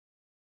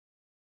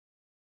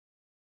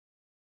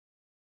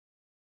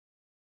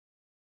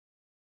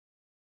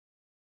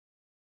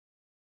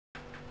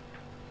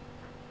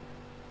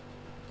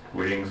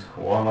Greetings,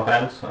 Warhammer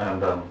fans,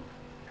 and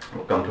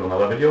welcome to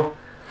another video.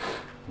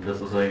 This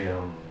is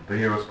a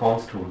video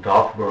response to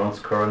Darth Burn's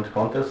current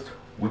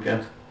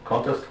weekend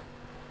contest,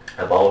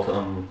 about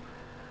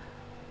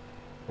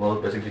well,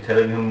 basically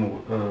telling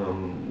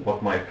him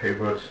what my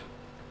favorite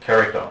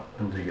character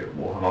in the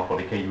Warhammer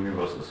 40k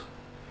universe is.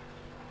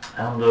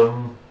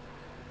 And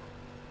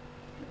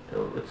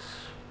it's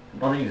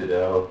not easy.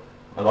 There are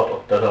a lot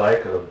of that I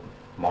like,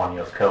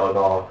 Marcellus,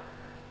 Calgar,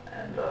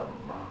 and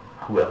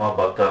whoever,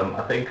 but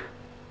I think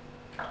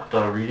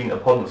after reading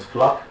upon this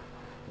fluff,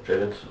 which I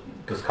did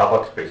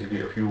discovered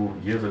basically a few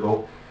years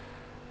ago,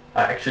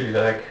 I actually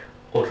like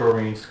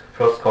Ultramarines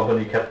first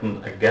Company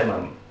Captain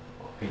Agemman,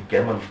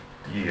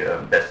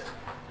 the best.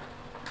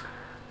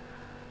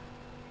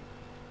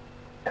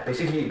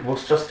 Basically, it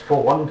was just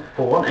for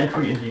one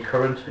entry in the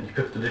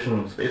 5th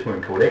edition Space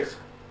Marine Codex,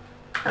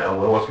 where it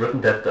was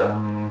written that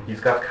he's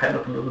got kind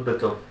of a little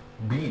bit of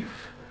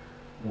beef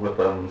with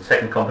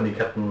 2nd Company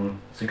Captain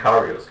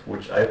Sicarius,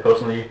 which I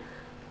personally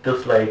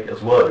dislike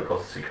as well,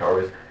 because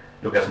Sicarius,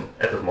 look at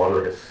his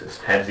model, his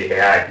fancy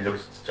hair, he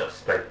looks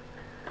just like,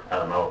 I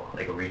don't know,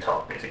 like a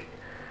retard basically.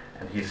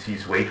 And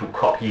he's way too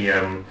cocky.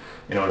 You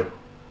know,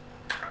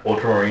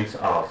 Ultramarines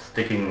are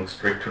sticking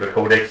strict to the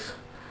Codex,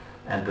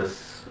 and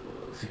this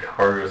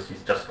Sicarius,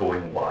 he's just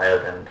going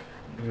wild and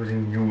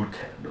using new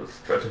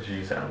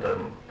strategies,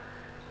 and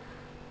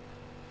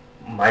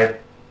my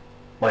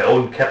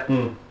own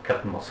Captain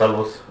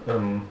Marcellus,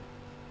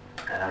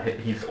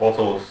 he's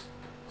also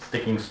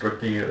sticking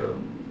strictly to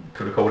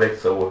the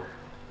Codex, so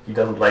he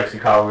doesn't like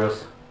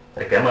Sicarius.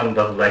 Agemman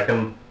doesn't like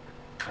him,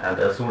 and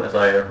as soon as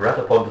I read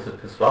upon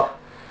his fluff,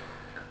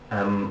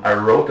 I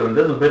wrote a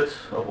little bit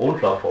of own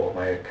fluff for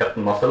my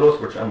Captain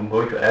Marcellus, which I'm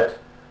going to add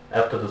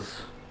after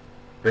this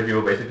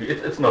video. Basically,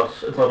 it's not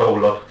a whole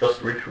lot.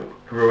 Just read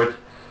through it.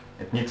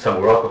 It needs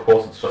some work, of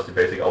course. It's just the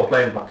basic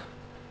outline, but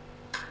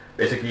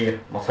basically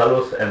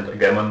Marcellus and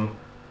Agemman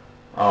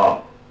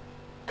are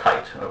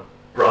tight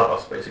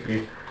brothers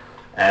basically,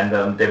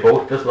 and they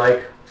both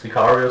dislike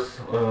Sicarius.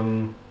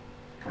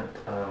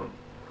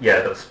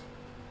 Yeah,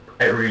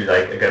 I really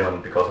like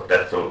Agemman because of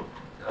that. So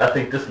I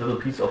think this little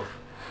piece of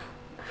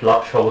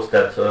fluff shows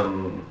that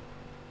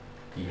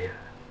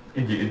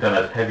in the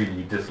internet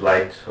heavily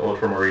disliked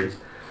Ultramarines,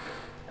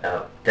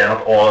 they're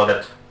not all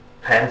that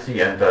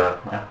fancy, and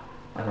I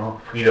don't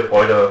know, Friede,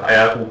 Freude,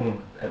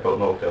 Eierkuchen. I don't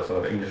know if there's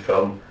an English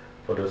term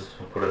for this.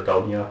 I'll put it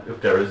down here.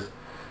 If there is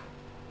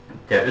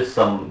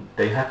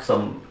they have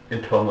some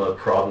internal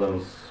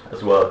problems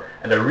as well,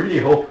 and I really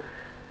hope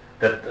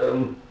that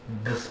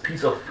this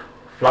piece of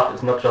fluff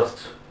is not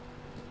just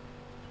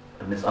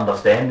a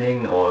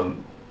misunderstanding or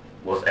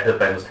was added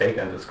by mistake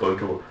and is going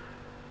to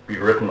be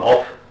written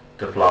off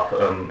the fluff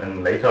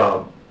in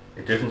later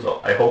editions.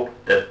 I hope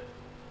that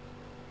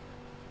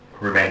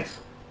remains.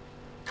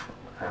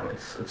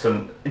 It's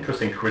an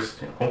interesting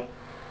twist, you know.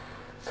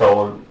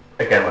 So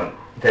again,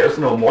 there is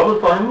no model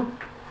for him,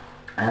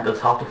 and it's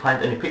hard to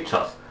find any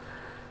pictures.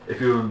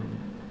 If you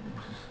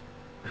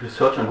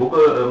search on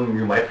Google,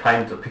 you might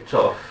find a picture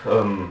of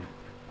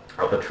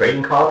a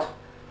trading card.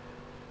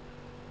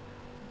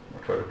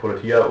 I'll try to put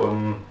it here.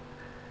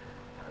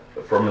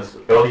 From his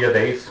earlier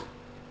days,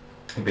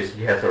 he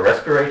basically has a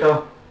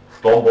respirator,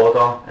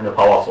 stormbolter, and a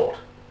power sword.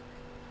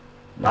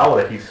 Now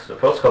that he's the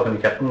first company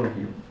captain,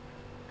 he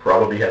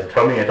probably has a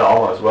Terminator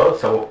armor as well.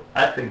 So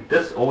I think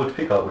this old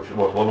figure, which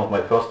was one of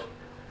my first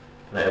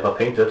that I ever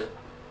painted,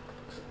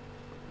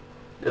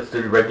 it's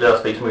the regular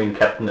Space Marine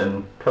captain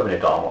in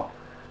Terminator armor.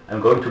 I'm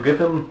going to give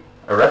him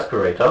a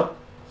respirator,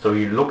 so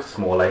he looks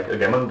more like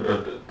Agemman,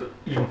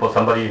 even for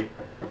somebody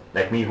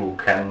like me who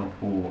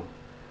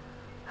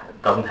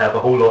doesn't have a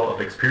whole lot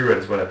of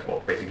experience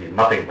basically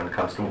nothing when it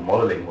comes to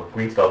modeling or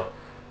green stuff.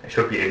 I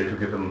should be able to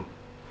give him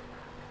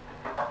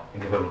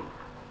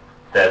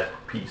that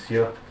piece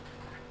here.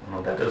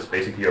 That is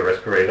basically a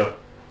respirator.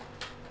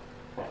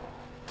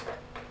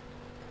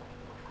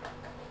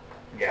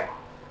 Yeah.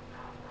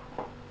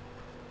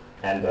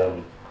 And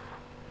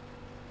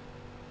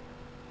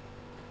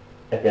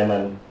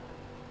again,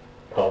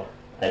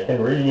 I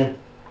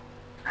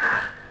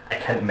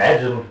can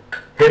imagine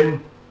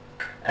him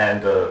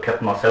and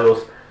Captain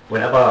Marcellus,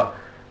 whenever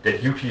their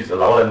duties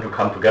allow them to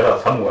come together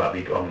somewhere, be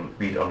it on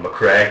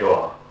Macragge,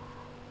 or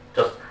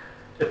just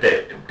if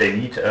they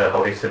need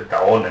how they sit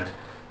down and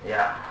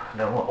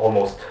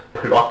almost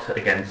plot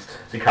against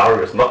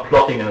Sicarius. Not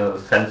plotting in a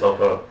sense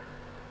of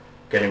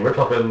getting rid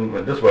of him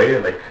in this way,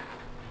 like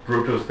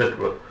Brutus did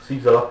with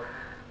Caesar,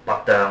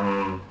 but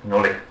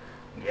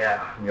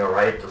you're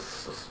right,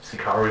 this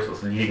Sicarius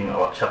is leading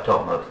our chapter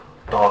on a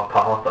dark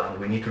path, and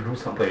we need to do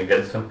something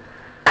against him.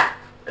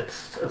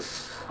 It's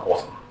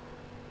awesome.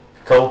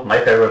 So my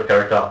favorite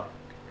character,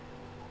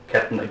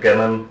 Captain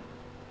Agemman,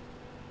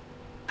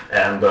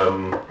 and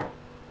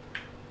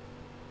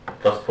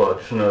just for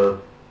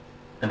additional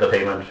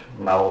entertainment,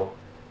 now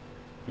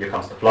here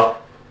comes the fluff,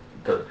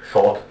 the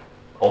short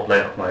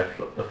outline of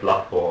the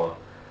fluff for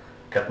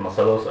Captain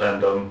Marcellus,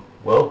 and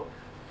well,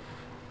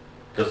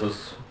 this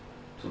is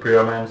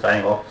Superior Man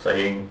signing off,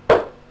 saying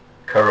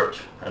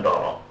courage, and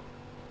honor.